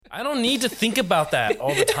I don't need to think about that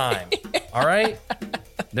all the time. All right?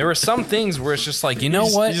 There are some things where it's just like, you know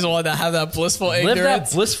what? You just want to have that blissful ignorance. Live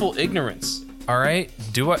that blissful ignorance. All right?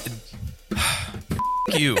 Do I...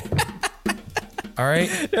 you. All right?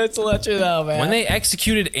 Just to let you know, man. When they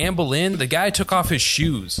executed Anne Boleyn, the guy took off his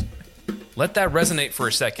shoes. Let that resonate for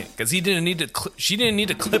a second, because she didn't need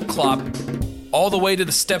to clip clop all the way to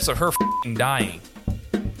the steps of her dying.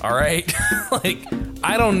 All right, like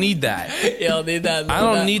I don't need that. You don't need that. I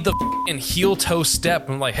don't need the heel toe step.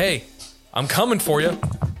 I'm like, hey, I'm coming for you.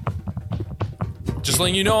 Just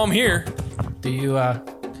letting you know I'm here. Do you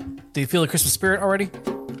feel the Christmas spirit already?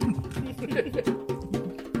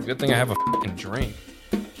 Good thing I have a drink.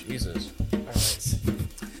 Jesus.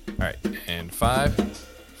 All right, and 5,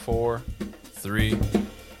 4, 3,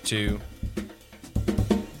 2.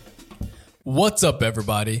 What's up,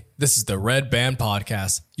 everybody? This is the Red Band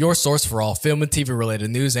Podcast, your source for all film and TV related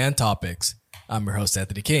news and topics. I'm your host,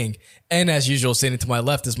 Anthony King, and as usual, sitting to my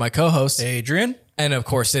left is my co-host, Adrian. And of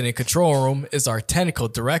course, sitting in control room is our technical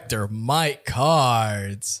director, Mike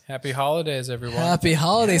Cards. Happy holidays, everyone. Happy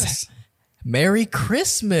holidays. Yes. Merry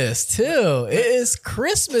Christmas, too. It is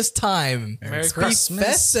Christmas time. Merry It's Christmas.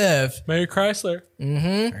 festive. Merry Chrysler.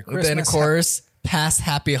 Merry Christmas. Then, of course, past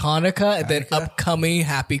Happy Hanukkah, and then Hanukkah. upcoming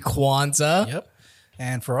Happy Kwanzaa. Yep.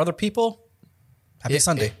 And for other people, happy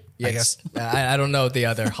Sunday. I guess. I don't know the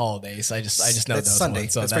other holidays. I just know It's those Sunday.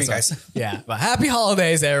 ones. So That's for you what- guys. Yeah, but happy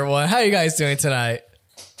holidays, everyone. How are you guys doing tonight?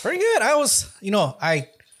 Pretty good.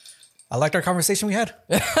 I liked our conversation we had.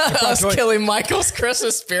 I was enjoyed- killing Michael's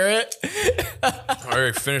Christmas spirit. I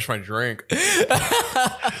already finished my drink.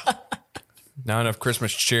 Not enough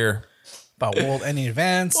Christmas cheer. About world-ending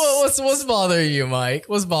events. What's bothering you, Mike?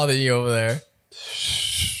 What's bothering you over there?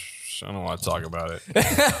 I don't want to talk about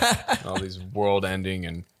it. All these world ending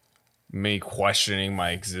and me questioning my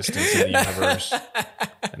existence in the universe.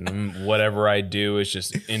 And whatever I do is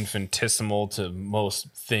just infinitesimal to most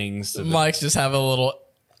things. Mike's just having a little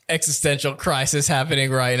existential crisis happening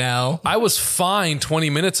right now. I was fine 20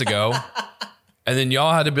 minutes ago. And then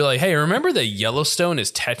y'all had to be like, hey, remember that Yellowstone is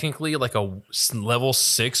technically like a level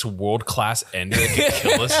 6 world-class ender that could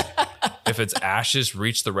kill us if its ashes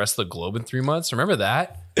reach the rest of the globe in 3 months? Remember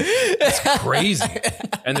that? That's crazy.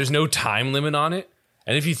 And there's no time limit on it.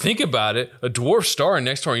 And if you think about it, a dwarf star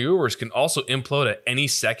next to our universe can also implode at any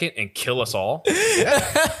second and kill us all.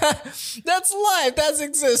 That's life. That's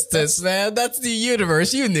existence, man. That's the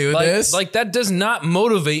universe. You knew this. Like that does not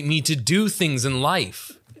motivate me to do things in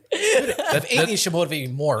life. Aliens should motivate you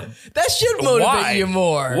more. That should motivate Why? you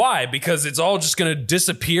more. Why? Because it's all just going to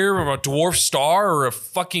disappear from a dwarf star or a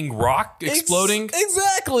fucking rock exploding?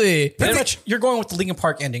 Exactly. Pretty much, you're going with the Linkin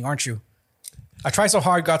Park ending, aren't you? I tried so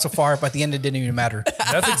hard, got so far, but at the end it didn't even matter.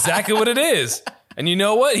 That's exactly what it is. And you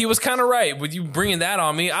know what? He was kind of right. With you bringing that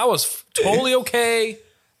on me, I was totally okay.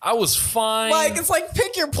 I was fine. Like, it's like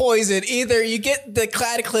pick your poison. Either you get the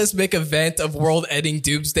cataclysmic event of world-ending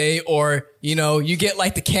doomsday, or, you know, you get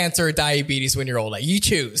like the cancer or diabetes when you're old. Like, you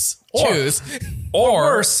choose. Choose.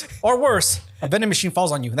 or Worse, a vending machine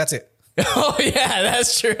falls on you, and that's it. Oh, yeah,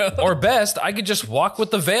 that's true. or best, I could just walk with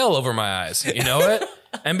the veil over my eyes. You know what?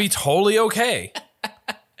 And be totally okay.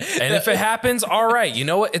 And if it happens, all right. You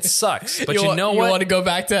know what? It sucks. But you know what? You want to go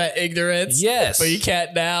back to that ignorance? Yes. But you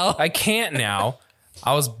can't now. I can't now.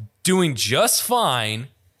 I was doing just fine.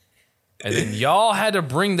 And then y'all had to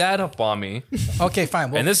bring that up on me. Okay,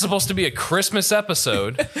 fine. And this is supposed to be a Christmas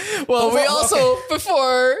episode. Well, we okay. also,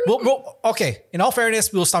 before... Okay, in all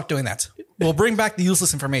fairness, we'll stop doing that. We'll bring back the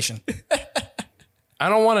useless information. I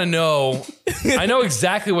don't want to know. I know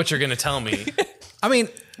exactly what you're going to tell me. I mean,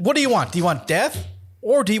 what do you want? Do you want death?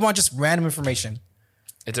 Or do you want just random information?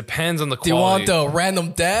 It depends on the Do you quality. want the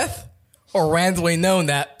random death, or randomly known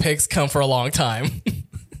that pigs come for a long time?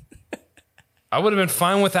 I would have been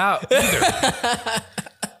fine without either.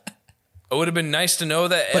 It would have been nice to know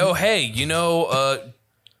that, hey,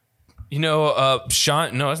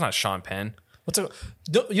 Sean, no, it's not Sean Penn. You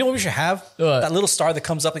know what we should have? What? That little star that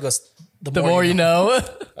comes up and goes, The more you know.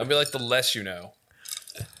 I'd be like, the less you know.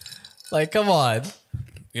 Like, come on.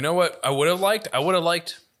 You know what I would have liked? I would have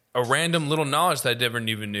liked a random little knowledge that I never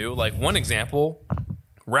even knew. Like, one example,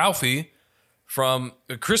 Ralphie from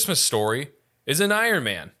A Christmas Story is an Iron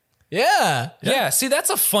Man. Yeah. Yeah, see, that's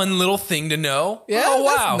a fun little thing to know. Yeah, oh,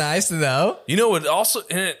 wow. that's nice to know. You know what? Also,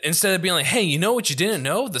 instead of being like, hey, you know what you didn't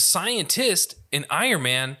know? The scientist in Iron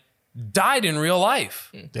Man died in real life.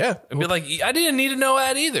 Yeah. And be like, I didn't need to know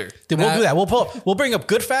that either. Then we'll do that. We'll bring up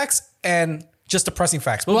good facts and just depressing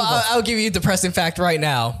facts. Well, I'll give you a depressing fact right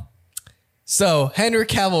now. So Henry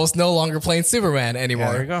Cavill is no longer playing Superman anymore.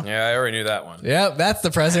 Yeah, there you go. Yeah, I already knew that one. Yep, that's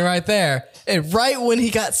the president right there. And right when he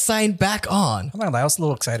got signed back on, I'm not gonna lie, I was a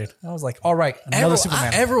little excited. I was like, all right, another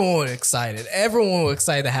Superman. everyone was excited. Everyone was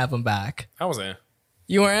excited to have him back. I was eh.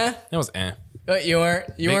 You weren't? It was eh. You weren't?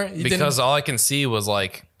 You weren't? You Because all I can see was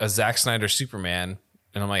like a Zack Snyder Superman.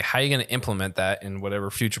 And I'm like, how are you going to implement that in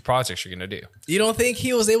whatever future projects you're going to do? You don't think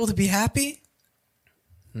he was able to be happy?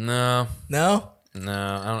 No. No?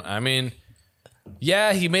 I mean,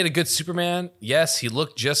 yeah, he made a good Superman. Yes, he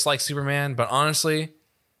looked just like Superman. But honestly,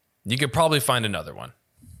 you could probably find another one.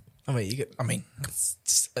 I mean,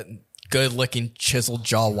 just a good-looking, chiseled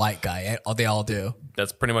jaw white guy. They all do.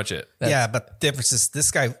 That's pretty much it. Yeah, but the difference is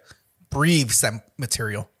this guy breathes that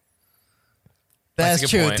material. That's a good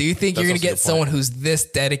true. point. Do you think That's you're going also to a get good someone point. who's this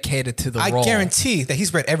dedicated to the I role? guarantee that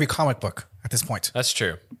he's read every comic book at this point. That's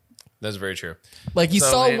true. That's very true. Like, you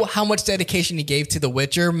So, saw man- how much dedication he gave to The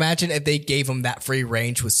Witcher. Imagine if they gave him that free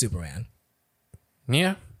range with Superman.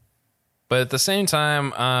 Yeah. But at the same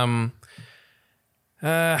time,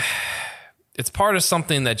 it's part of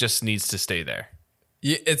something that just needs to stay there.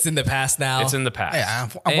 It's in the past now. It's in the past. Yeah,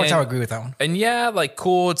 unfortunately, I agree with that one. And yeah, like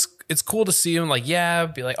cool. It's cool to see him. Like, yeah,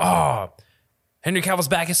 be like, oh, Henry Cavill's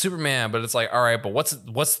back as Superman. But it's like, all right, but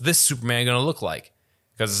what's this Superman gonna look like?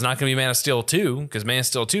 Because it's not gonna be Man of Steel 2, because Man of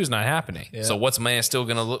Steel 2 is not happening. Yeah. So what's Man of Steel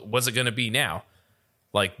gonna look? What's it gonna be now?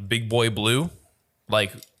 Like Big Boy Blue?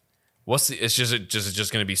 Like, it's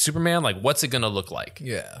just gonna be Superman? Like, what's it gonna look like?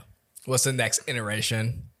 Yeah. What's the next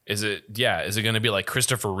iteration? Is it gonna be like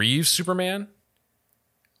Christopher Reeve's Superman?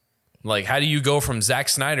 Like, how do you go from Zack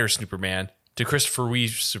Snyder's Superman to Christopher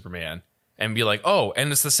Reeve's Superman and be like, oh,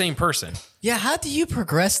 and it's the same person? Yeah, how do you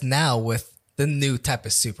progress now with the new type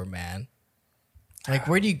of Superman? Like,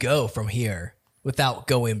 where do you go from here without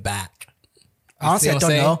going back? Honestly, I what I'm don't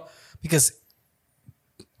saying? know because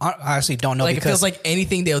I actually don't know. Like, because, it feels like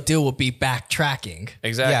anything they'll do will be backtracking.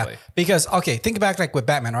 Exactly. Yeah, because okay, think back like with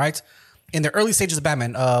Batman, right? In the early stages of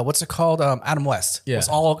Batman, what's it called? Adam West. Yeah. It was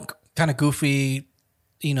all kind of goofy,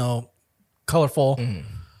 colorful.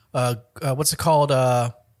 What's it called?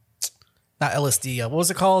 Not LSD. What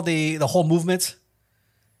was it called? The whole movement.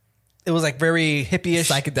 It was like very hippie-ish.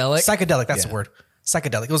 Psychedelic? Psychedelic. That's Yeah. the word.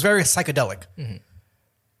 Psychedelic. It was very psychedelic.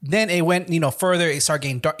 Then it went, further. It started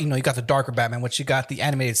getting dark. You got the darker Batman, which you got the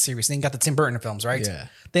animated series. Then you got the Tim Burton films, right? Yeah.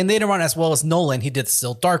 Then later on, as well as Nolan, he did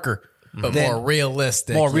still darker, But then more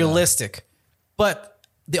realistic. more you know? realistic. But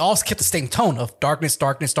they all kept the same tone of darkness,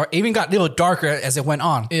 darkness, dark. It even got a little darker as it went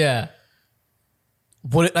on. Yeah.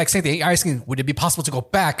 Would it, like same thing? Would it be possible to go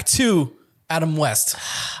back to Adam West?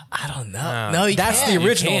 I don't know. No, you That's can't. the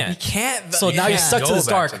original. You can't. So now you're can't. stuck to go this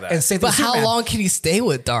back dark to that. and same thing. But with how Superman. long can he stay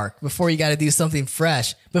with dark before you got to do something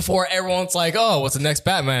fresh? Before everyone's like, oh, what's the next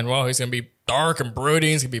Batman? Well, he's going to be dark and brooding.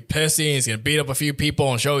 He's going to be pissy. He's going to beat up a few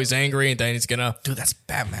people and show he's angry. And then he's going to. Dude, that's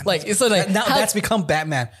Batman. Like, it's like. now how- that's become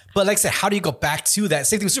Batman. But like I said, how do you go back to that?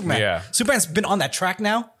 Same thing with Superman. Yeah. Superman's been on that track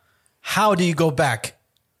now. How do you go back?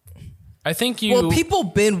 I think you. Well, people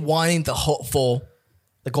been wanting the hopeful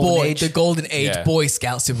The Golden Age. the Golden Age Yeah. Boy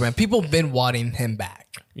Scout Superman. People been wanting him back.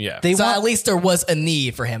 yeah. They So want- at least there was a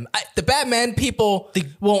need for him. The Batman people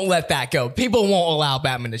won't let that go. People won't allow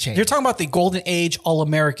Batman to change. You're talking about the Golden Age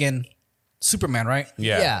All-American Superman, right?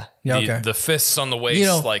 yeah. Yeah, okay. The fists on the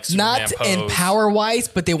waist, like Superman not pose. in power wise,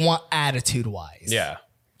 but they want attitude wise. Yeah.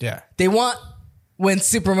 Yeah. They want when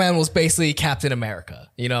Superman was basically Captain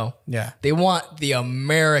America, Yeah. They want the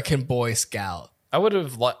American Boy Scout. I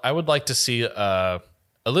would like to see a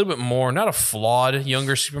little bit more, not a flawed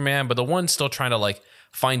younger Superman, but the one still trying to like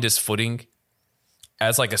find his footing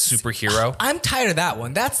as like a superhero. I'm tired of that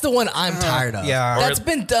one. That's the one I'm tired of. yeah. That's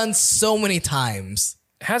been done so many times.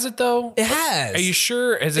 Has it though? It has. Are you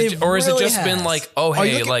sure? Has It or has really it just been has. like, oh Are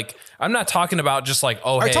you hey, looking- like I'm not talking about just like,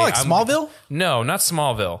 oh Are hey, you talking like Smallville? No, not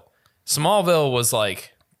Smallville. Smallville was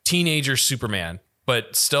like teenager Superman,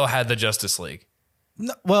 but still had the Justice League.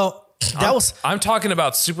 No, well, that was I'm talking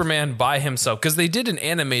about Superman by himself because they did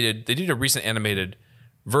a recent animated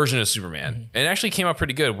version of Superman and it actually came out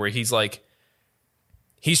pretty good where he's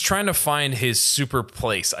trying to find his super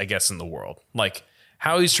place, I guess, in the world. Like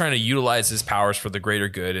how he's trying to utilize his powers for the greater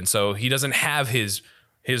good. And so he doesn't have his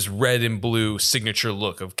red and blue signature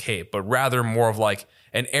look of cape, but rather more of like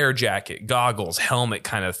an air jacket, goggles, helmet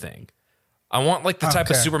kind of thing. I want like the type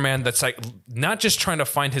of Okay. Superman that's like not just trying to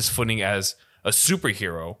find his footing as a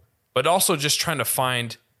superhero, but also just trying to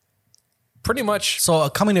find pretty much so a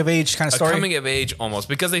coming of age kind of a story. coming of age almost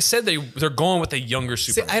because they said they're going with a younger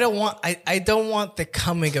See, Superman. I don't want the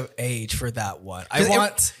coming of age for that one. I 'Cause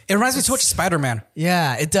want. it reminds me too much of Spider-Man.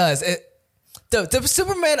 Yeah, it does. The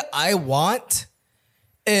Superman I want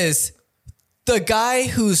is the guy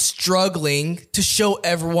who's struggling to show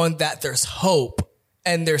everyone that there's hope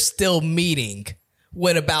and they're still meeting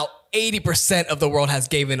when about 80% of the world has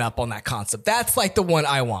given up on that concept. That's like the one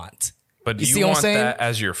I want. But do see you what I'm want saying? that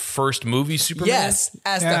as your first movie Superman? Yes,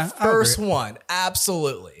 as Yeah, the I first agree. one.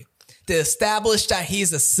 Absolutely. To establish that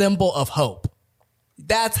he's a symbol of hope.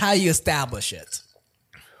 That's how you establish it.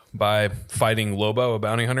 By fighting Lobo, a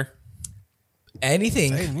bounty hunter?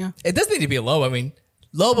 Anything. Same, yeah. It doesn't need to be a Lobo. I mean,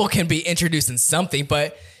 Lobo can be introduced in something,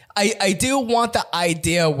 but I do want the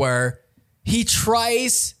idea where he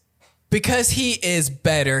tries, because he is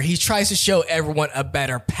better, he tries to show everyone a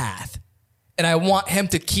better path. And I want him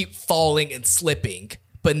to keep falling and slipping,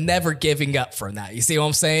 but never giving up from that. You see what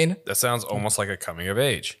I'm saying? That sounds almost like a coming of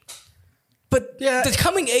age. But Yeah. the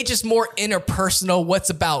coming age is more interpersonal. What's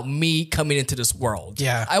about me coming into this world?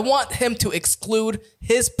 Yeah. I want him to exclude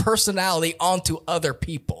his personality onto other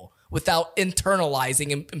people without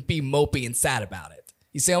internalizing and be mopey and sad about it.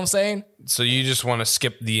 You see what I'm saying? So you just want to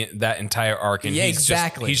skip that entire arc, and Yeah, he's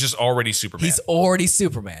exactly. He's just already Superman. He's already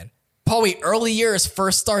Superman. Probably early years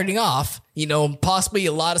first starting off, possibly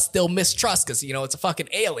a lot of still mistrust because, it's a fucking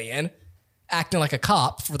alien acting like a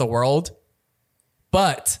cop for the world.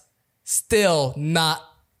 But still not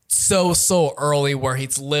so early where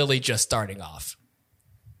he's literally just starting off.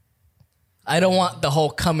 I don't want the whole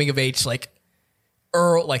coming of age like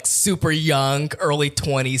super young, early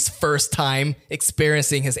 20s, first time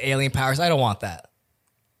experiencing his alien powers. I don't want that.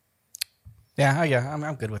 Yeah,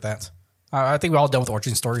 I'm good with that. I think we're all done with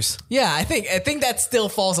origin stories. Yeah, I think that still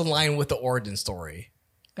falls in line with the origin story.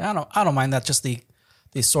 I don't mind that. Just the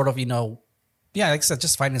sort of like I said,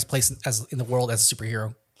 just finding his place as in the world as a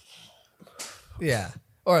superhero. Yeah.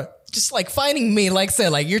 Or just like finding me, like I said,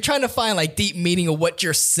 like you're trying to find like deep meaning of what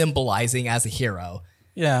you're symbolizing as a hero.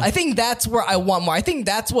 Yeah, I think that's where I want more. I think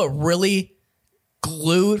that's what really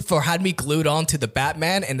had me glued on to the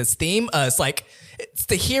Batman and its theme. It's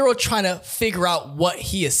the hero trying to figure out what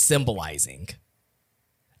he is symbolizing.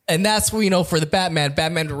 And that's where, for the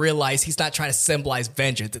Batman to realize he's not trying to symbolize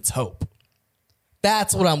vengeance, it's hope.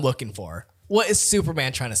 That's what I'm looking for. What is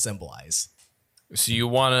Superman trying to symbolize? So you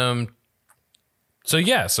want him. So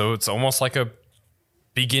it's almost like a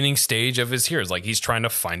beginning stage of his heroes. Like he's trying to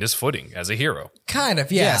find his footing as a hero. Kind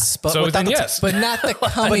of, yeah. yes, but So without then the yes. But not the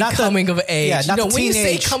not the- coming of age. yeah, not the when you say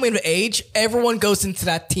teenage- coming of age, everyone goes into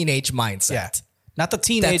that teenage mindset. yeah, not the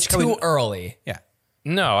teenage That's too coming. early. Yeah,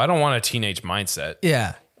 No, I don't want a teenage mindset.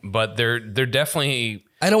 Yeah. But they're definitely.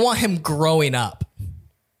 I don't want him growing up.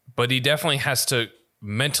 But he definitely has to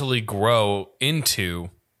mentally grow into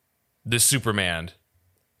the Superman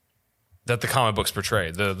that the comic books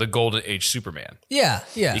portray, the golden age Superman. Yeah,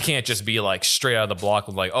 yeah. You can't just be like straight out of the block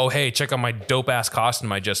with like, oh, hey, check out my dope ass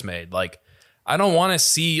costume I just made. Like, I don't want to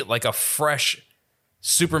see like a fresh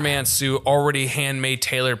Superman suit already handmade,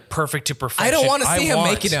 tailored, perfect to perfection. I don't want to see him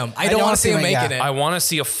making them. I don't want to see him making it. I want to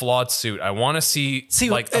see a flawed suit. I want to see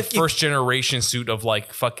like a if- first generation suit of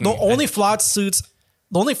like fucking. the only flawed suit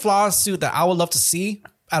that I would love to see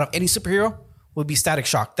out of any superhero would be Static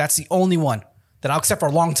Shock. That's the only one that I'll accept for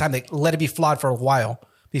a long time. They let it be flawed for a while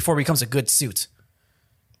before it becomes a good suit.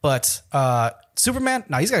 But Superman,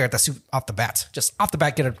 no, he's got to get that suit off the bat. Just off the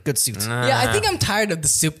bat, get a good suit. Yeah, I think I'm tired of the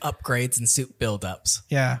suit upgrades and suit buildups.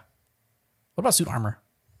 Yeah. What about suit armor?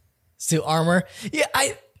 Suit armor. Yeah,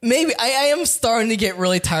 I am starting to get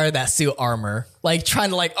really tired of that suit armor. Like trying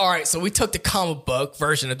to all right, so we took the comic book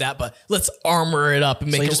version of that, but let's armor it up and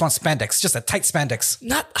So make you it just want spandex, just a tight spandex.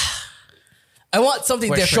 not. I want something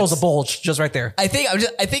Where it different. shows a bulge just right there. I think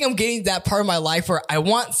I'm getting that part of my life where I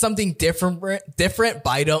want something different, but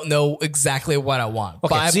I don't know exactly what I want. Okay,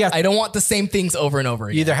 But so you have- I don't want the same things over and over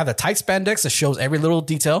You again. either have the tight spandex that shows every little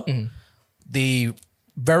detail, the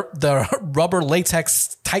rubber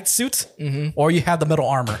latex tight suit, or you have the metal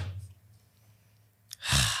armor.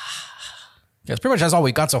 That's pretty much that's all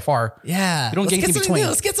we got so far. Yeah. You don't Let's get in something between. new.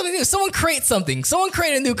 Let's get something new. Someone create something. Someone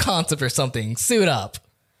create a new concept or something. Suit up.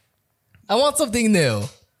 I want something new.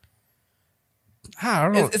 I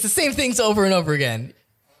don't know. It's the same things over and over again.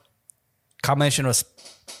 Combination of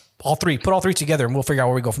all three. Put all three together and we'll figure out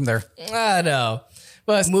where we go from there. I know.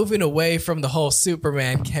 But moving away from the whole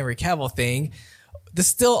Superman Henry Cavill thing, this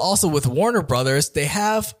still also with Warner Brothers, they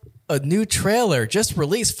have a new trailer just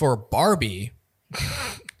released for Barbie.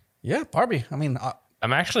 Yeah, Barbie. I mean,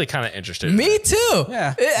 I'm actually kind of interested. Me too.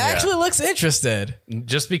 Yeah. It actually looks interested.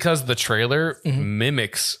 Just because the trailer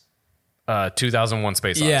mimics 2001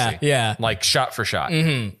 Space Odyssey. Yeah, yeah. Like shot for shot.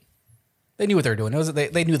 they knew what they were doing.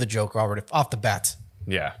 They knew the joke already off the bat.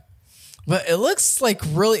 Yeah. But it looks like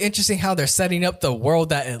really interesting how they're setting up the world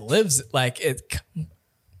that it lives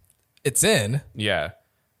it's in. Yeah.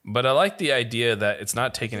 But I like the idea that it's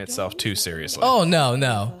not taking itself too seriously. Oh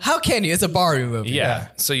no. How can you? It's a Barbie movie. yeah.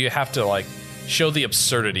 So you have to like show the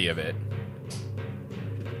absurdity of it.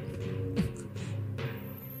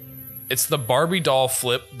 It's the Barbie doll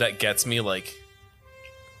flip that gets me, like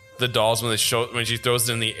the dolls when she throws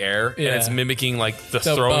it in the air and it's mimicking like the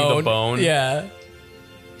throwing the bone. Yeah.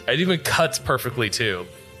 It even cuts perfectly too.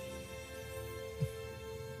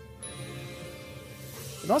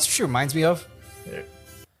 You know what she reminds me of?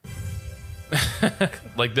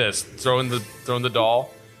 Like this, throwing the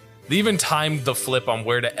doll. They even timed the flip on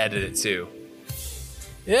where to edit it to.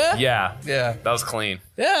 Yeah. Yeah. Yeah. That was clean.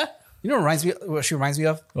 Yeah. You know what she reminds me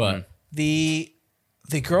of? What? The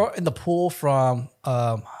girl in the pool from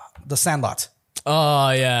The Sandlot. Oh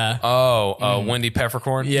yeah. Oh, Wendy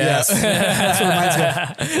Peppercorn? Yeah. That's what it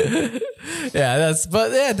reminds me of.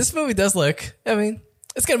 Yeah, this movie does look, I mean,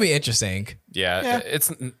 it's gonna be interesting. Yeah.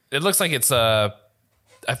 It looks like it's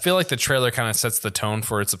I feel like the trailer kind of sets the tone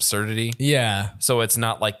for its absurdity. Yeah. So it's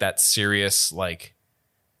not like that serious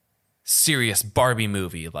Barbie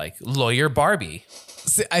movie, like Lawyer Barbie.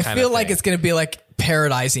 See, I Kinda feel like thing. it's gonna be like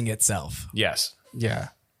parodizing itself. Yes. Yeah.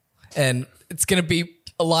 And it's gonna be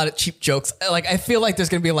a lot of cheap jokes. Like I feel like there's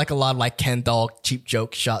gonna be like a lot of like Ken doll cheap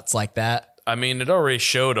joke shots like that. I mean, it already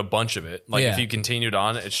showed a bunch of it. Like Yeah. if you continued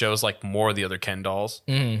on, it shows like more of the other Ken dolls.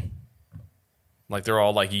 Mm-hmm. Like they're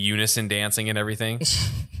all like unison dancing and everything.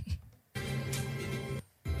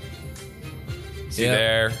 See Yeah.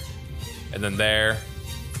 there, and then there.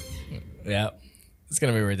 Yeah. It's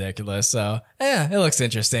gonna be ridiculous. So yeah, it looks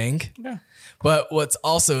interesting. Yeah. But what's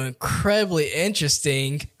also incredibly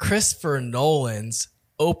interesting, Christopher Nolan's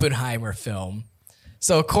Oppenheimer film.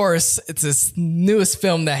 So of course, it's this newest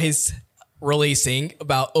film that he's releasing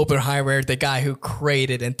about Oppenheimer, the guy who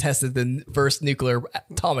created and tested the first nuclear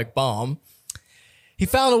atomic bomb. He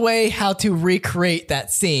found a way how to recreate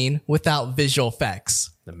that scene without visual effects.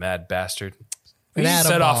 The mad bastard. An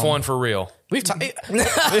atom Set off bomb. one for real. We've talked. Can you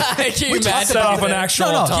imagine? Set off an actual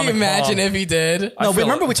No, no. atomic Can you imagine bomb. if he did? No, feel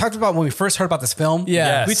remember it. we talked about when we first heard about this film? Yeah.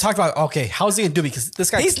 Yes. We talked about, okay, how's he gonna do it? Because this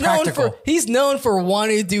guy's practical. He's known for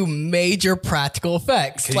wanting to do major practical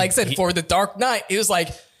effects. Like I said, he- for The Dark Knight, it was like,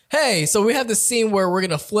 hey, so we have this scene where we're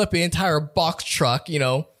gonna flip an entire box truck, big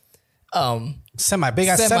ass semi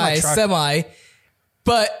truck.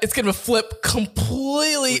 But it's gonna flip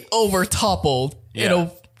completely over toppled, Yeah.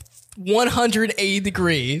 180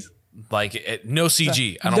 degrees. Like no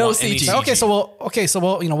CG. I don't No want any CG. CG. Okay, so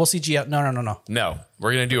we'll CG out. No. No,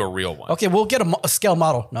 we're gonna do a real one. Okay, we'll get a scale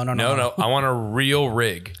model. No. No. I want a real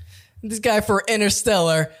rig. This guy for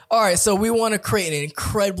Interstellar. All right, so we want to create an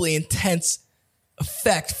incredibly intense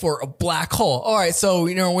effect for a black hole. All right, so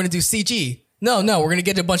we're gonna do CG. No, we're gonna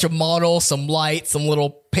get a bunch of models, some light, some little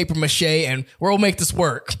paper mache, and we'll make this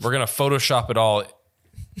work. We're gonna Photoshop it all.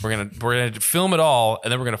 We're gonna film it all,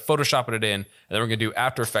 and then we're gonna Photoshop it in, and then we're gonna do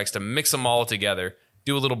After Effects to mix them all together,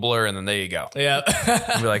 do a little blur, and then there you go. Yeah.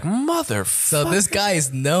 And be like, motherfucker. So this guy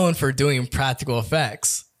is known for doing practical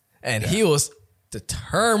effects, and he was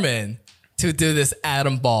determined to do this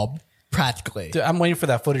atom bomb practically. Dude, I'm waiting for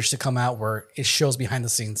that footage to come out where it shows behind the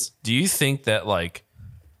scenes. Do you think that like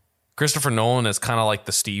Christopher Nolan is kind of like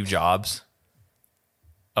the Steve Jobs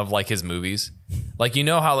of like his movies? Like, you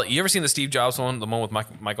know how like, you ever seen the Steve Jobs one, the one with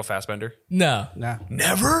Michael Fassbender? No. Nah.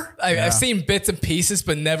 Never. I've seen bits and pieces,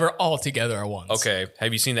 but never all together at once. Okay,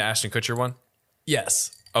 have you seen the Ashton Kutcher one?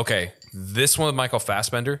 Yes. Okay, this one with Michael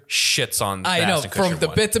Fassbender shits on. I the know. Ashton From Kutcher the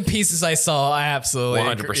one. bits and pieces I saw, I absolutely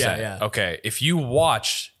 100%. Yeah. Okay, if you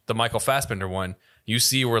watch the Michael Fassbender one, you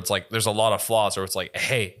see where it's like there's a lot of flaws, or it's like,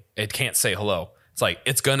 hey, it can't say hello. It's like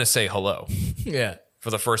it's gonna say hello Yeah.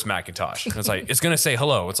 for the first Macintosh. And it's like it's gonna say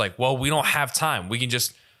hello. It's like, well, we don't have time. We'll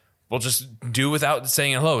just do without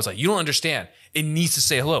saying hello. It's like, you don't understand. It needs to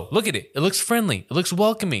say hello. Look at it. It looks friendly. It looks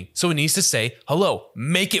welcoming. So it needs to say hello.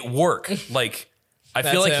 Make it work. Like, I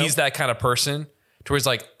feel That's like him. he's that kind of person to where he's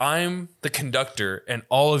like, I'm the conductor and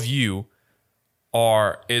all of you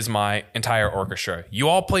is my entire orchestra. You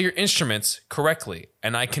all play your instruments correctly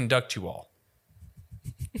and I conduct you all.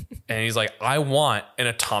 And he's like, I want an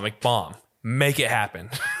atomic bomb. Make it happen.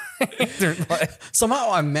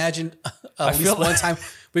 Somehow I imagined at least one time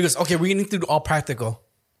we goes, okay, we need to do all practical.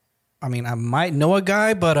 I mean, I might know a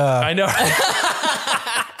guy, but I know.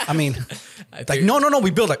 I mean, like, no, we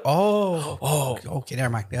build like, okay, never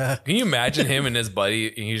mind. Can you imagine him and his buddy?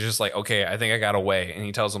 And he's just like, okay, I think I got away. And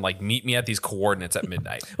he tells him, like, meet me at these coordinates at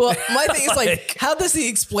midnight. Well, my thing is like, how does he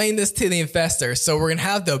explain this to the investor? So we're gonna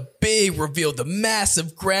have the big reveal, the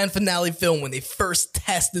massive grand finale film when they first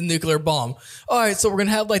test the nuclear bomb. All right, so we're gonna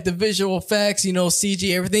have like the visual effects,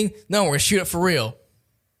 CG, everything. No, we're gonna shoot it for real.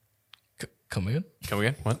 Come in. Come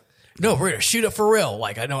again? What? No, we're gonna shoot it for real.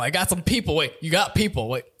 Like, I know I got some people. Wait, you got people.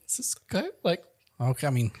 Wait, is this okay? Like, Okay,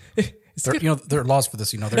 I mean, there are laws for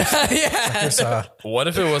this. There's, What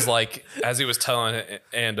if it was like, as he was telling it,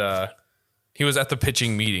 and he was at the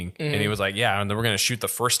pitching meeting, and he was like, yeah, and then we're going to shoot the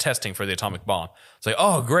first testing for the atomic bomb. It's like,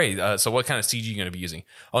 oh, great. So what kind of CG are you going to be using?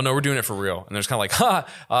 Oh, no, we're doing it for real. And they're just kind of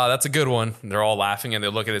like, that's a good one. And they're all laughing, and they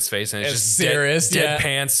look at his face, and it's just serious,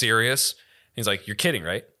 deadpan serious. He's like, you're kidding,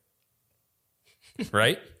 right?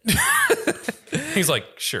 Right? He's like,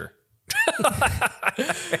 sure.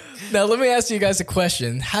 now let me ask you guys a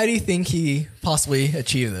question. How do you think he possibly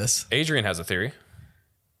achieved this? Adrian has a theory.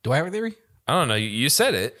 do I have a theory? I don't know. You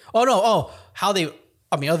said it. Oh no! Oh, how they?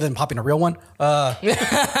 I mean, other than popping a real one, I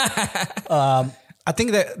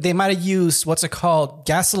think that they might have used what's it called,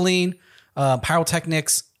 gasoline,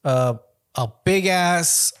 pyrotechnics, a big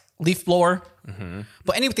ass leaf blower,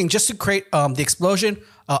 but anything just to create the explosion,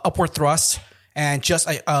 upward thrust, and just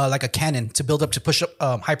like a cannon to build up to push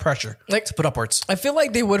up high pressure, Like- to put upwards. I feel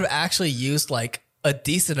like they would have actually used like a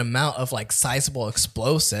decent amount of like sizable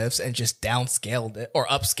explosives and just downscaled it or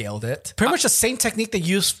upscaled it. Pretty much the same technique they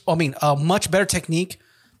use. I mean, a much better technique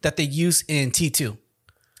that they use in T2.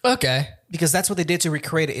 Okay. Because that's what they did to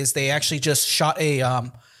recreate it. Is they actually just shot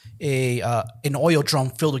an oil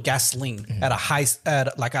drum filled with gasoline at I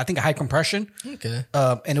think a high compression, Okay.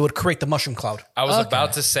 and it would create the mushroom cloud. I was Okay.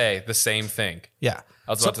 about to say the same thing. Yeah,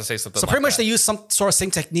 I was about to say something So like pretty much that. they use some sort of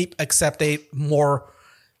same technique, except they more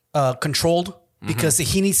controlled because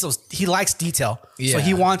he likes detail. So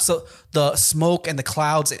he Yeah. wants the smoke and the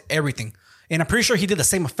clouds and everything. And I'm pretty sure he did the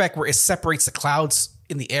same effect where it separates the clouds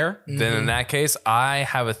in the air. Then in that case, I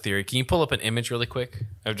have a theory. Can you pull up an image really quick?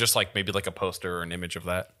 Or just like maybe like a poster or an image of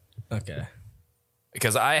that? Okay.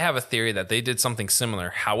 Because I have a theory that they did something similar.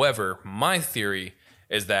 However, my theory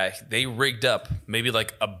is that they rigged up maybe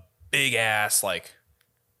like a big ass like.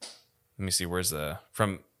 Let me see. Where's the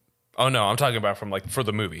from? Oh no, I'm talking about from like for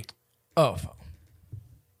the movie Oh.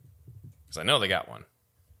 because I know they got one.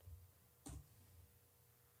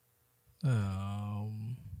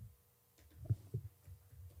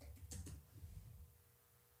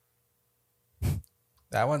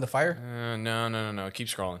 That one, the fire. No. Keep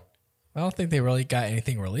scrolling. I don't think they really got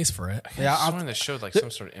anything released for it. Yeah, I wanted to show like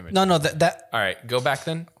some sort of image. no, that All right, go back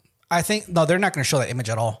then. I think no, they're not going to show that image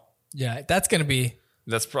at all. Yeah, that's gonna be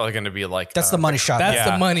That's probably going to be like That's the money shot. that's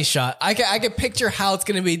Yeah. the money shot. I can picture how it's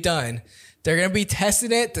gonna be done. They're gonna be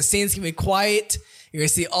testing it. The scene's gonna be quiet. You're gonna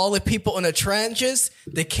see all the people in the trenches.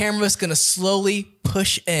 The camera's gonna slowly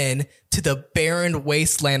push in to the barren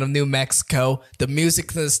wasteland of New Mexico. The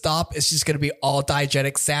music's gonna stop. It's just gonna be all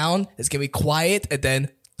diegetic sound. It's gonna be quiet, and then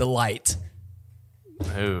the light.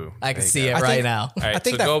 Ooh, I can there you see go. it I right think- now. All right, I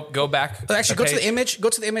think so that- go back. Actually, go to the image. Go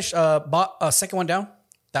to the image. Second one down.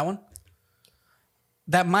 That one.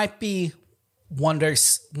 That might be one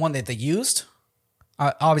that they used.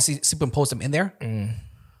 Obviously, superimposed them in there.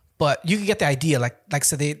 But you can get the idea. Like I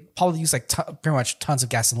said, they probably use like pretty much tons of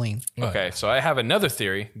gasoline. Okay, so I have another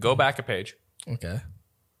theory. Go back a page. Okay.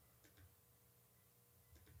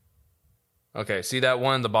 Okay, see that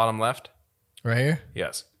one in the bottom left? Right here.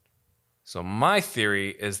 Yes. So my theory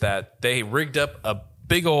is that they rigged up a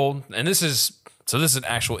big old, and this is an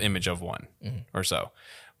actual image of one or so.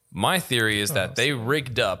 My theory is that they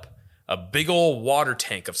rigged up a big old water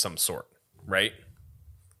tank of some sort, right?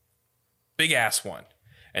 Big ass one.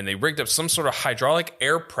 And they rigged up some sort of hydraulic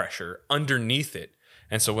air pressure underneath it.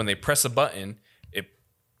 And so when they press a button, it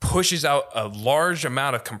pushes out a large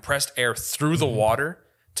amount of compressed air through the water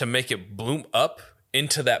to make it bloom up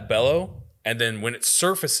into that bellow. And then when it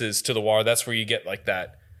surfaces to the water, that's where you get like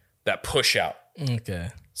that push out. Okay.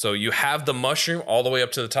 So you have the mushroom all the way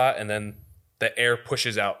up to the top, and then the air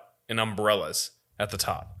pushes out in umbrellas at the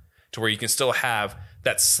top to where you can still have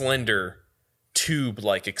that slender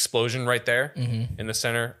tube-like explosion right there in the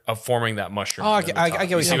center of forming that mushroom. Oh, I at get the top. what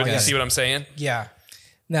You you're see talking what, about. you see what I'm saying? Yeah.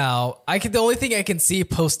 Now, the only thing I can see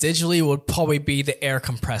post digitally would probably be the air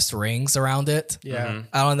compressed rings around it. Yeah.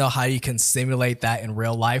 I don't know how you can simulate that in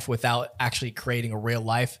real life without actually creating a real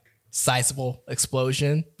life sizable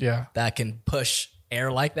explosion Yeah. that can push air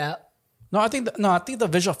like that. No, I think the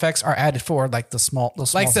visual effects are added for like the small.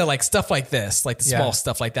 Like so, like stuff like this, like the Yeah. small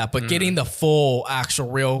stuff like that. But getting the full actual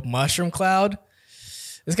real mushroom cloud,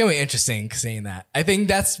 it's gonna be interesting seeing that. I think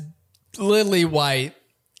that's literally why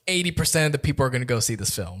 80% of the people are gonna go see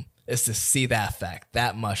this film is to see that effect,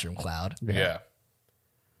 that mushroom cloud. Yeah.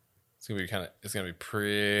 It's It's gonna be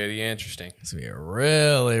pretty interesting. It's gonna be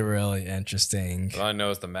really, really interesting. All I know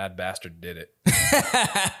is the mad bastard did it.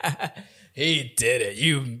 He did it,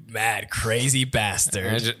 you mad crazy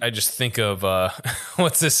bastard. I just think of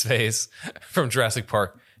what's his face from Jurassic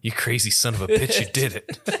Park. You crazy son of a bitch! You did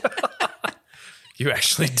it. You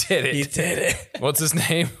actually did it. He did it. What's his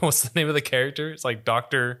name? What's the name of the character? It's like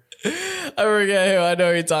Dr. I forget who. I know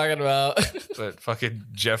who you're talking about. But fucking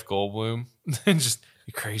Jeff Goldblum. Just,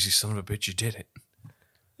 you crazy son of a bitch, you did it.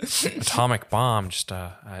 Atomic bomb just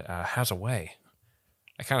has a way.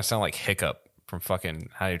 I kind of sound like Hiccup from fucking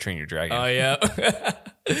How to Train Your Dragon. Oh, yeah.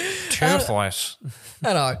 Toothless.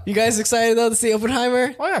 I don't know. You guys excited, though, to see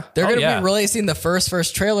Oppenheimer? Oh, yeah. They're going to yeah. be releasing the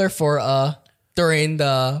first trailer for during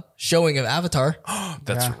the showing of Avatar,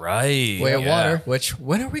 That's right. Way of Water, which,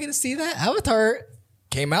 when are we going to see that? Avatar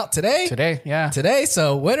came out today. Today.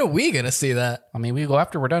 So when are we going to see that? I mean, we go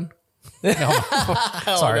after we're done. No.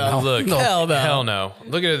 Sorry. no. No. Look, Hell no. hell no.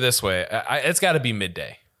 Look at it this way. It's got to be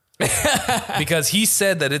midday. Because he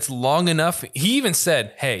said that it's long enough. He even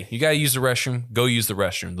said, hey, you got to use the restroom. Go use the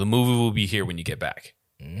restroom. The movie will be here when you get back.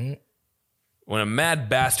 Mm-hmm. When a mad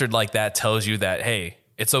bastard like that tells you that, hey,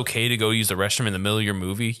 it's okay to go use the restroom in the middle of your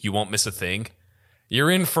movie, you won't miss a thing.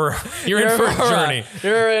 You're in for a journey.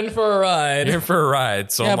 You're in for a ride. You're in for a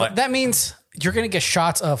ride. So Yeah, I'm but like, that means you're going to get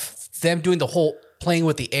shots of them doing the whole playing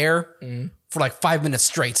with the air for like 5 minutes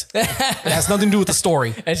straight. It has nothing to do with the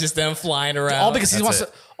story. It's just them flying around. All because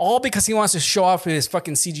he wants to show off his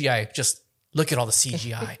fucking CGI. Just look at all the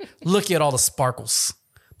CGI. Look at all the sparkles,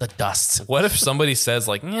 the dust. what if somebody says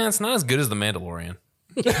like, yeah, it's not as good as The Mandalorian?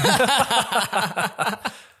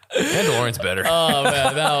 Mandalorian's better. Oh,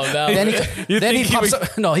 man. Then he pops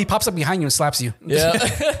up. No, he pops up behind you and slaps you. Yeah.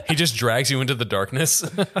 He just drags you into the darkness.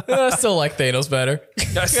 I still like Thanos better.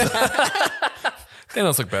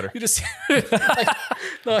 Thanos look better. You just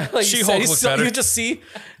like She-Hulk looks better. You just see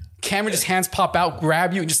Cameron just hands pop out,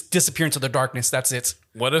 grab you, and just disappear into the darkness. That's it.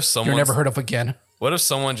 What if someone You're never heard of again. What if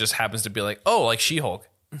someone just happens to be like, oh, like She-Hulk?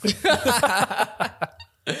 It's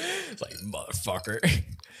like, motherfucker.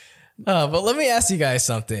 But let me ask you guys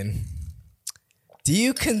something. Do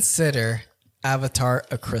you consider Avatar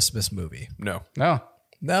a Christmas movie? No. No.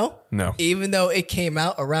 No? No. Even though it came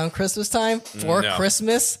out around Christmas time for No.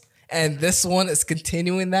 Christmas, and this one is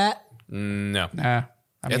continuing that? No. Nah.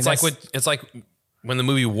 I mean, It's like when the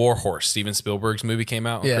movie War Horse, Steven Spielberg's movie, came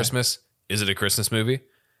out on Yeah. Christmas. Is it a Christmas movie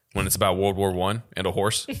when it's about World War I and a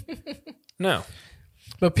horse? No.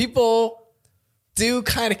 But people do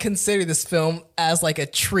kind of consider this film as like a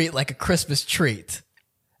treat, like a Christmas treat.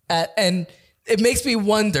 And it makes me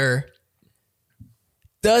wonder,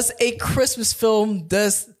 does a Christmas film,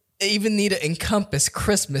 does it even need to encompass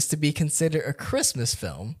Christmas to be considered a Christmas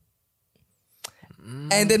film?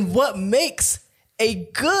 And then what makes a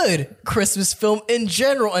good Christmas film in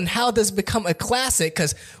general, and how does it become a classic?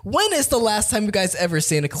 Because when is the last time you guys ever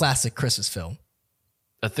seen a classic Christmas film?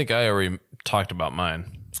 I think I already talked about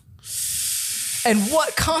mine. And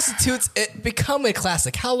what constitutes it become a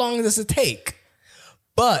classic? How long does it take?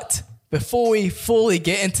 But before we fully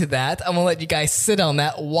get into that, I'm going to let you guys sit on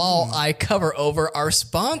that while I cover over our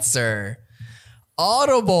sponsor,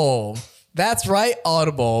 Audible. That's right,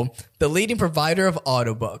 Audible, the leading provider of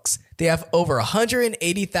audiobooks. They have over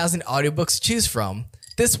 180,000 audiobooks to choose from.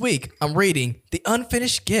 This week, I'm reading The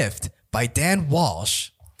Unfinished Gift by Dan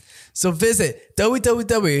Walsh. So visit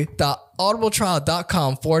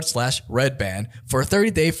www.audibletrial.com/redband for a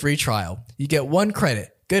 30-day free trial. You get 1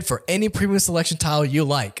 credit, good for any premium selection title you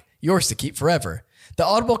like, yours to keep forever. The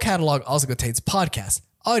Audible catalog also contains podcasts,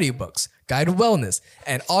 audiobooks, guided wellness,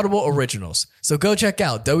 and Audible originals. So go check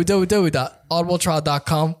out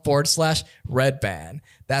www.audibletrial.com/redband.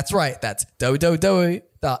 That's right, that's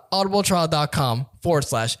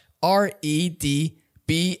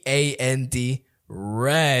www.audibletrial.com/REDBAND.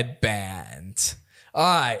 Red Band. All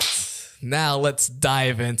right, now let's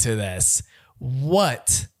dive into this.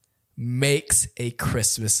 What makes a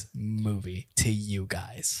Christmas movie to you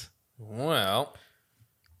guys? Well,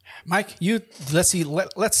 Mike, let's see.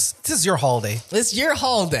 Let's. This is your holiday. It's your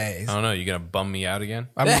holidays. I don't know. You gonna bum me out again?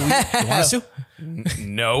 I mean, you want us to?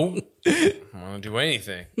 No. I don't want to do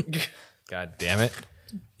anything. God damn it.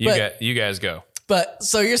 You guys go. But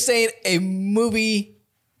so you're saying a movie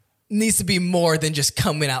needs to be more than just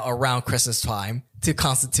coming out around Christmas time to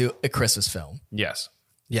constitute a Christmas film. Yes.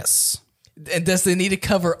 Yes. And does it need to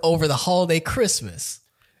cover over the holiday Christmas?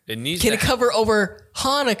 It needs Can to it cover over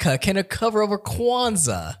Hanukkah? Can it cover over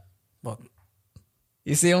Kwanzaa? Well,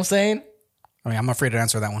 You see what I'm saying? I mean, I'm afraid to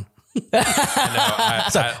answer that one.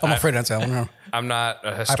 I, I'm afraid to answer that one. I'm not a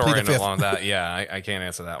plead the historian fifth. along that. Yeah, I can't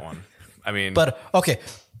answer that one. I mean, But okay,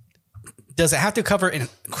 Does it have to cover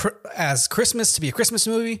as Christmas to be a Christmas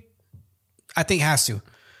movie? I think it has to.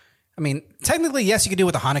 I mean, technically, yes, you could do it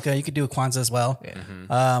with the Hanukkah. You could do it Kwanzaa as well.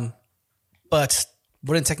 Yeah. But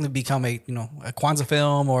wouldn't technically become a Kwanzaa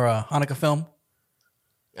film or a Hanukkah film?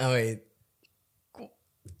 Oh wait.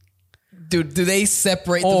 Do they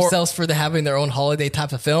separate themselves for having their own holiday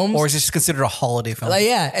type of films? Or is it just considered a holiday film? Like,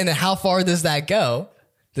 yeah, and then how far does that go?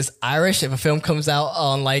 This Irish, if a film comes out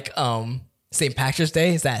on like St. Patrick's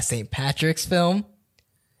Day, is that a St. Patrick's film?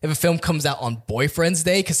 If a film comes out on Boyfriend's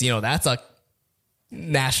Day, because that's a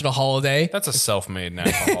national holiday. That's a self-made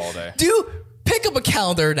national holiday. Pick up a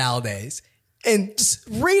calendar nowadays and just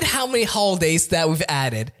read how many holidays that we've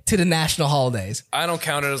added to the national holidays. I don't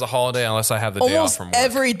count it as a holiday unless I have the day off Almost from work.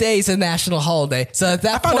 every day is a national holiday. So at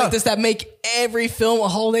that point, does that make every film a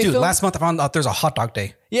holiday film? Last month I found out there's a hot dog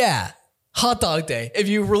day. Yeah. Hot dog day. If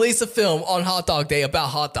you release a film on hot dog day about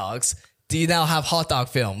hot dogs, do you now have hot dog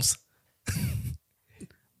films?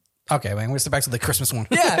 Okay, man, we're still back to the Christmas one.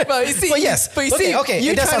 Yeah, but you see, you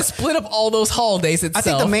it does try to split up all those holidays itself. I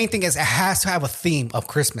think the main thing is it has to have a theme of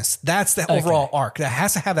Christmas. That's the overall arc. That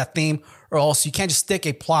has to have that theme, or else you can't just stick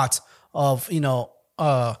a plot of you can't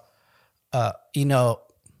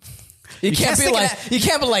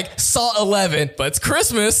be like Saw 11, but it's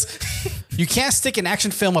Christmas. You can't stick an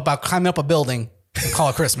action film about climbing up a building and call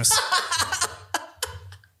it Christmas.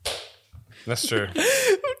 That's true.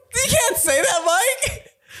 You can't say that, Mike.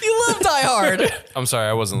 You love Die Hard. I'm sorry,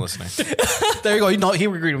 I wasn't listening. There you go. He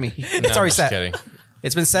agreed with me. It's already set. Kidding.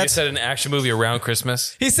 It's been set. You said an action movie around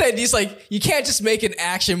Christmas. He's like, you can't just make an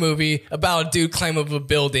action movie about a dude climbing up a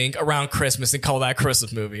building around Christmas and call that a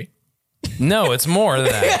Christmas movie. No, it's more than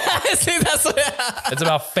that. See, that's what It's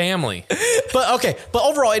about family. But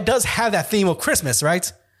overall, it does have that theme of Christmas,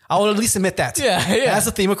 right? I will at least admit that. Yeah. That's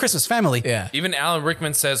the theme of Christmas, family. Yeah. Even Alan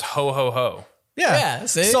Rickman says ho ho ho. Yeah.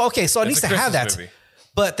 See? So it needs to a have that. Christmas movie.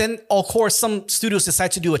 But then, of course, some studios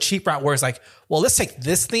decide to do a cheap route where it's like, well, let's take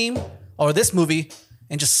this theme or this movie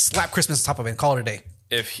and just slap Christmas on top of it and call it a day.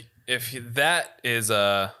 If that is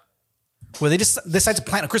a where they just decide to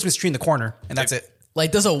plant a Christmas tree in the corner and that's it.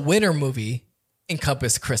 Like, does a winter movie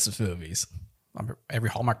encompass Christmas movies? Every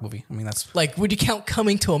Hallmark movie. I mean, that's Like, would you count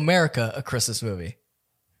Coming to America a Christmas movie?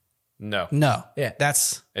 no. Yeah.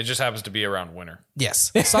 That's It just happens to be around winter.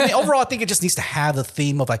 yes. So I mean, overall, I think it just needs to have the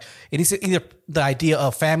theme of like it needs to either the idea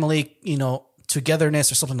of family,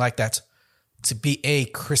 togetherness or something like that to be a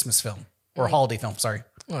Christmas film or a holiday film. Sorry.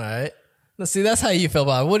 All right. Let's see. That's how you feel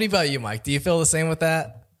about it. What about you, Mike? Do you feel the same with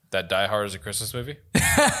that? That Die Hard is a Christmas movie?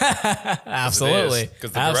 Absolutely.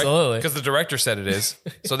 Because the director said it is.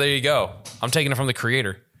 So there you go. I'm taking it from the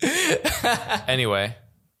creator. Anyway,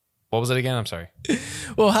 what was it again? I'm sorry.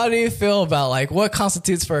 Well, how do you feel about like what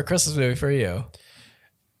constitutes for a Christmas movie for you?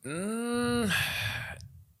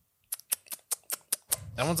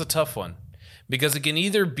 That one's a tough one because it can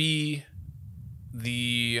either be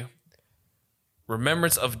the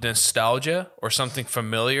remembrance of nostalgia or something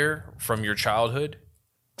familiar from your childhood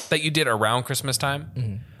that you did around Christmas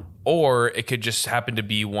time, or it could just happen to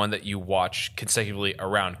be one that you watch consecutively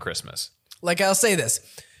around Christmas. Like, I'll say this.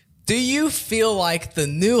 Do you feel like the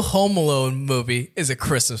new Home Alone movie is a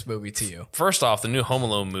Christmas movie to you? First off, the new Home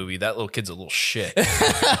Alone movie, that little kid's a little shit.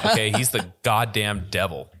 Okay, he's the goddamn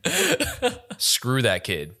devil. Screw that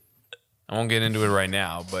kid. I won't get into it right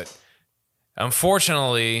now, but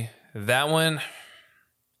unfortunately, that one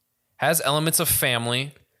has elements of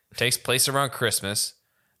family, takes place around Christmas,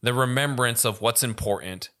 the remembrance of what's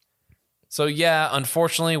important. So yeah,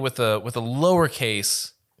 unfortunately, with a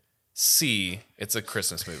lowercase C, it's a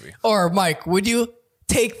Christmas movie. Or Mike, would you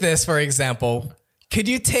take this for example? Could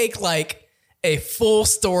you take like a full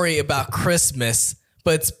story about Christmas,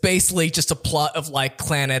 but it's basically just a plot of like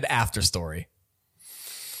Clannad After Story?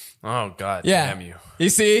 Oh God, Yeah. damn you. You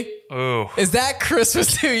see? Ooh. Is that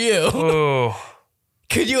Christmas to you? Ooh.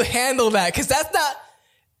 Could you handle that? Because that's not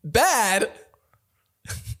bad.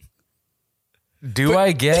 Do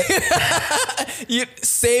I get?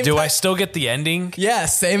 Same. Do I still get the ending? Yeah,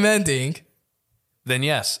 same ending. Then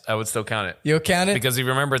yes, I would still count it. You'll count it? Because if you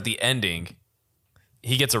remember at the ending,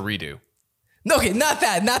 he gets a redo. No, okay, not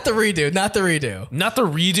that. Not the redo. Not the redo. Not the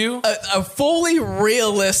redo. A fully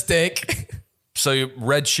realistic. So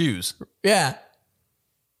red shoes. Yeah.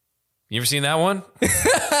 You ever seen that one?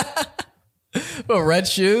 But red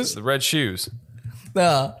shoes? The red shoes.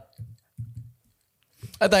 No.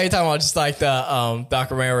 I thought you were talking about just like the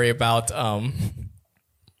documentary about the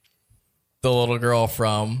little girl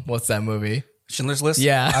from what's that movie? Schindler's List.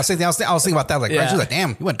 Yeah. I was thinking about that. Like, Yeah. she was like,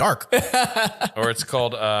 damn, you went dark. Or it's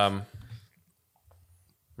called where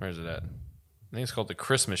is it at? I think it's called the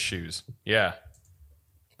Christmas shoes. Yeah.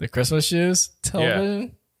 The Christmas shoes television.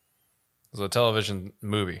 It was a television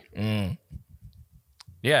movie.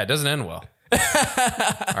 Yeah, it doesn't end well. All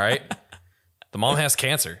right. The mom has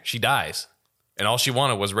cancer. She dies. And all she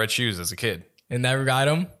wanted was red shoes as a kid. And never got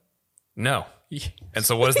them. No. And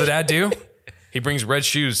so what does the dad do? He brings red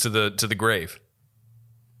shoes to the grave.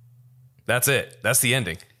 That's it. That's the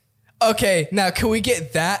ending. Okay, now can we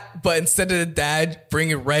get that? But instead of the dad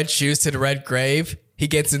bringing red shoes to the red grave, he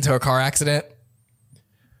gets into a car accident.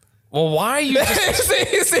 Well, why are you just...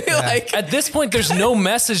 See, like, At this point, there's no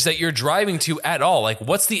message that you're driving to at all. Like,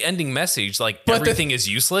 what's the ending message? Like, everything is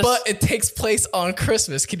useless? but it takes place on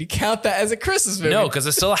Christmas. Can you count that as a Christmas movie? No, because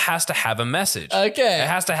it still has to have a message. Okay. It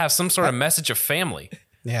has to have some sort of message of family.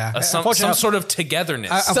 Yeah. Some sort of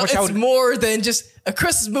togetherness. So it's more than just a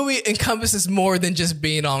Christmas movie encompasses more than just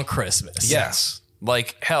being on Christmas. Yes.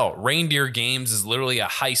 Like, hell, Reindeer Games is literally a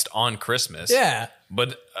heist on Christmas. Yeah.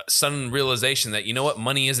 But sudden realization that, you know what,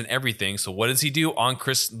 money isn't everything. So what does he do on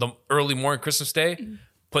the early morning Christmas Day?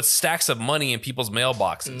 Puts stacks of money in people's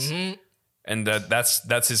mailboxes. And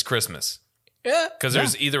that's his Christmas. Yeah. Because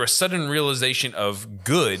there's either a sudden realization of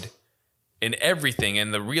good in everything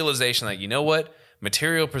and the realization that, you know what,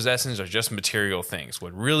 material possessions are just material things.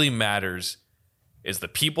 What really matters is the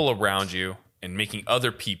people around you and making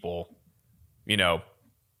other people, you know,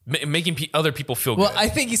 making other people feel good. Well, I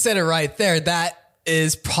think you said it right there. That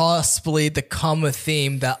is possibly the common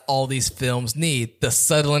theme that all these films need, the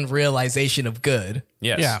sudden realization of good.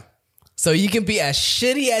 Yes. Yeah. So you can be as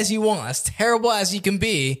shitty as you want, as terrible as you can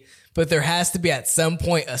be, but there has to be at some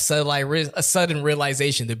point a sudden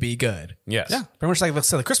realization to be good. Yes. Yeah. Pretty much like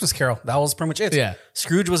the Christmas Carol. That was pretty much it. Yeah.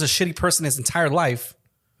 Scrooge was a shitty person his entire life,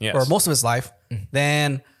 Yes. or most of his life.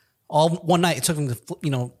 Then one night it took him to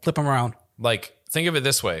flip him around. Like, think of it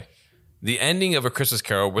this way. The ending of A Christmas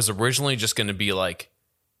Carol was originally just going to be like,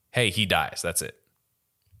 hey, he dies. That's it.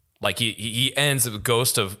 Like, he ends with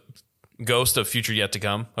Ghost of Future Yet to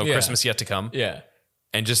Come, of Yeah. Christmas Yet to Come, Yeah.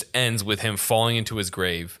 and just ends with him falling into his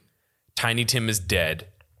grave. Tiny Tim is dead.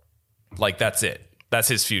 Like, that's it. That's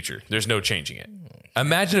his future. There's no changing it.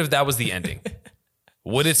 Imagine if that was the ending.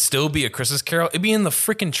 Would it still be A Christmas Carol? It'd be in the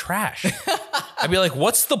freaking trash. I'd be like,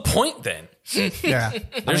 what's the point then? Yeah.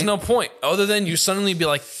 There's no point other than you suddenly be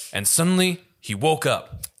like, and suddenly he woke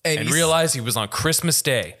up and he's- realized he was on Christmas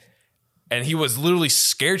Day and he was literally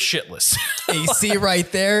scared shitless. And you see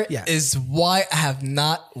right there is Yeah. why I have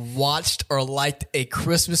not watched or liked a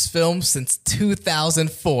Christmas film since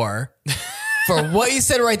 2004. For what you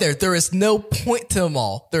said right there, there is no point to them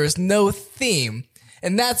all. There is no theme.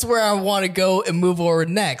 And that's where I want to go and move over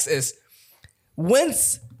next is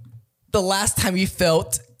when's the last time you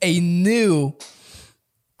felt a new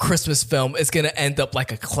Christmas film is going to end up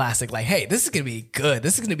like a classic? Like, hey, this is going to be good.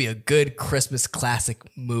 This is going to be a good Christmas classic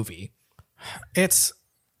movie. It's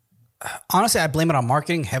honestly, I blame it on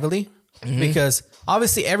marketing heavily because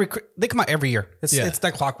obviously they come out every year. It's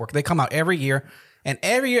like clockwork. They come out every year, and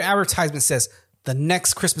every year advertisement says the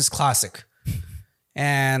next Christmas classic.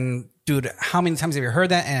 And dude, how many times have you heard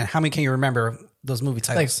that? And how many can you remember those movie Like,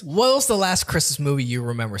 titles? what was the last Christmas movie you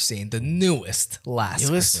remember seeing? The newest Newest?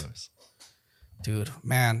 Christmas. Dude,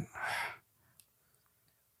 man,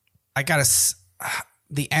 I gotta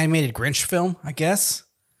the animated Grinch film, I guess.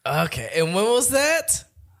 Okay, and when was that?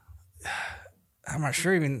 I'm not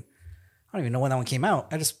sure even. I don't even know when that one came out.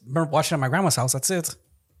 I just remember watching it at my grandma's house. That's it.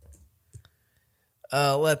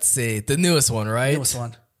 Let's see, the newest one, right? Newest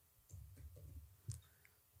one.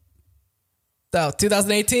 Oh,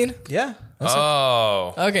 2018. Yeah.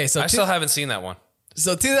 Oh. Okay, so I still haven't seen that one.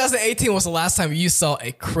 so 2018 was the last time you saw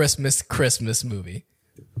a Christmas movie.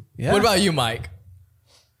 Yeah. What about you, Mike?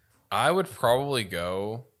 I would probably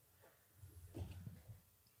go,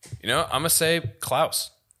 you know, I'm going to say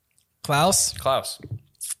Klaus. Klaus? Klaus.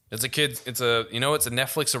 It's a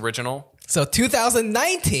Netflix original. So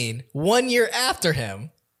 2019, 1 year after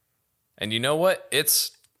him. And you know what?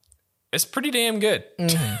 It's pretty damn good.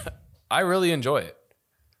 I really enjoy it.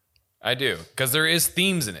 I do. Because there is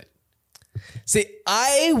themes in it. See,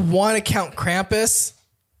 I want to count Krampus,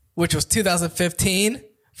 which was 2015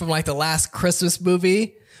 from like the last Christmas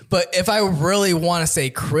movie. But if I really want to say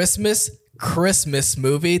Christmas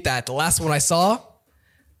movie, that the last one I saw,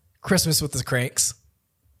 Christmas with the Cranks,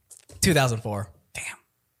 2004. Damn.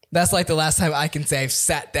 That's like the last time I can say I've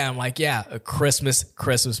sat down like, yeah, a Christmas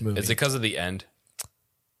movie. Is it because of the end?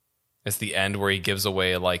 It's the end where he gives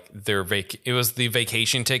away like it was the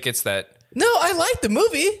vacation tickets that No, I liked the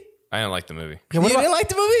movie. I didn't like the movie. You didn't like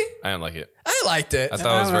the movie? I didn't like it. I liked it. I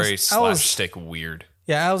thought it was very I was- slapstick weird.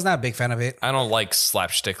 Yeah, I was not a big fan of it. I don't like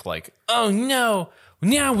slapstick like, oh no,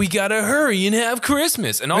 now we gotta hurry and have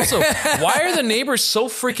Christmas. And also, why are the neighbors so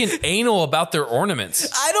freaking anal about their ornaments?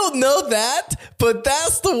 I don't know that, but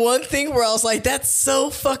that's the one thing where I was like, that's so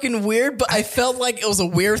fucking weird. But I felt like it was a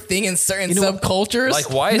weird thing in certain subcultures. Like,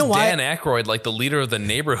 why is Dan Aykroyd like the leader of the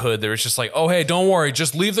neighborhood? There was just like, oh, hey, don't worry,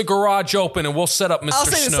 just leave the garage open and we'll set up Mr. I'll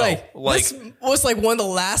say Snow. this was like one of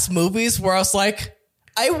the last movies where I was like,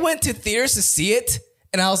 I went to theaters to see it,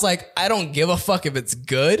 and I was like, I don't give a fuck if it's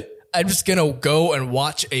good. I'm just gonna go and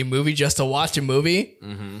watch a movie just to watch a movie.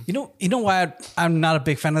 Mm-hmm. You know why I'm not a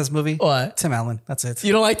big fan of this movie? What? Tim Allen. That's it.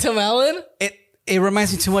 You don't like Tim Allen? It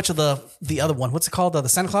reminds me too much of the other one. What's it called? The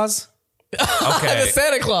Santa Claus. Okay. The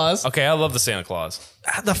Santa Claus. Okay, I love the Santa Claus.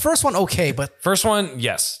 The first one, okay, but First one,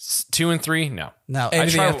 yes. 2 and 3, no. no.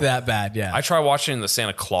 Anything try- after that bad, yeah. I try watching the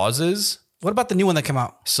Santa Clauses. What about the new one that came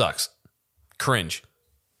out? Sucks. Cringe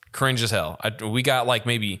as hell. We got like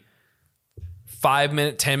maybe 5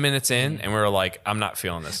 minutes, 10 minutes in, and we were like, I'm not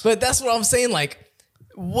feeling this. But that's what I'm saying. Like,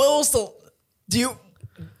 what was the? Do you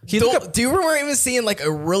remember even seeing like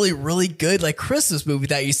a really, really good like Christmas movie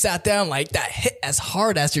that you sat down like that hit as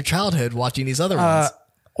hard as your childhood watching these other ones?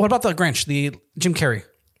 What about the Grinch? The Jim Carrey.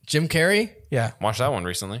 Jim Carrey. Yeah. Watched that one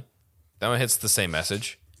recently. That one hits the same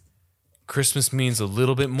message. Christmas means a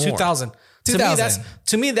little bit more. 2000. 2000.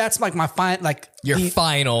 To me, that's like my Your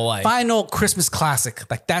final like. final Christmas classic.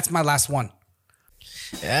 Like that's my last one.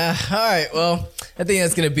 Yeah. All right. Well, I think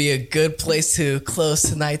that's going to be a good place to close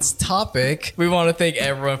tonight's topic. We want to thank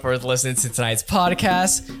everyone for listening to tonight's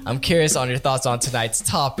podcast. I'm curious on your thoughts on tonight's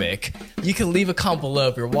topic. You can leave a comment below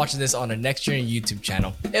if you're watching this on our Next Journey YouTube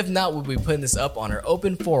channel. If not, we'll be putting this up on our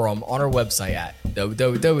open forum on our website at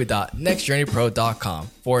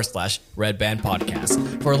www.nextjourneypro.com/Red Band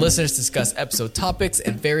Podcast, for our listeners to discuss episode topics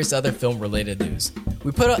and various other film related news.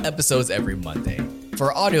 We put out episodes every Monday.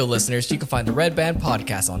 For audio listeners, you can find the Red Band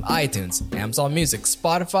Podcast on iTunes, Amazon Music,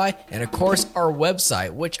 Spotify, and of course our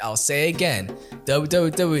website, which I'll say again,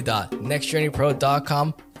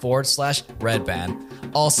 www.nextjourneypro.com/Red Band.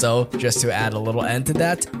 Also, just to add a little end to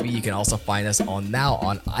that, you can also find us on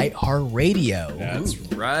iHeartRadio. That's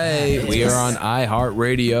right. We are on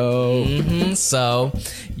iHeartRadio. So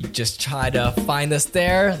you just try to find us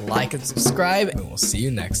there, like and subscribe, and we'll see you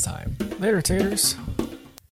next time. Later, taters.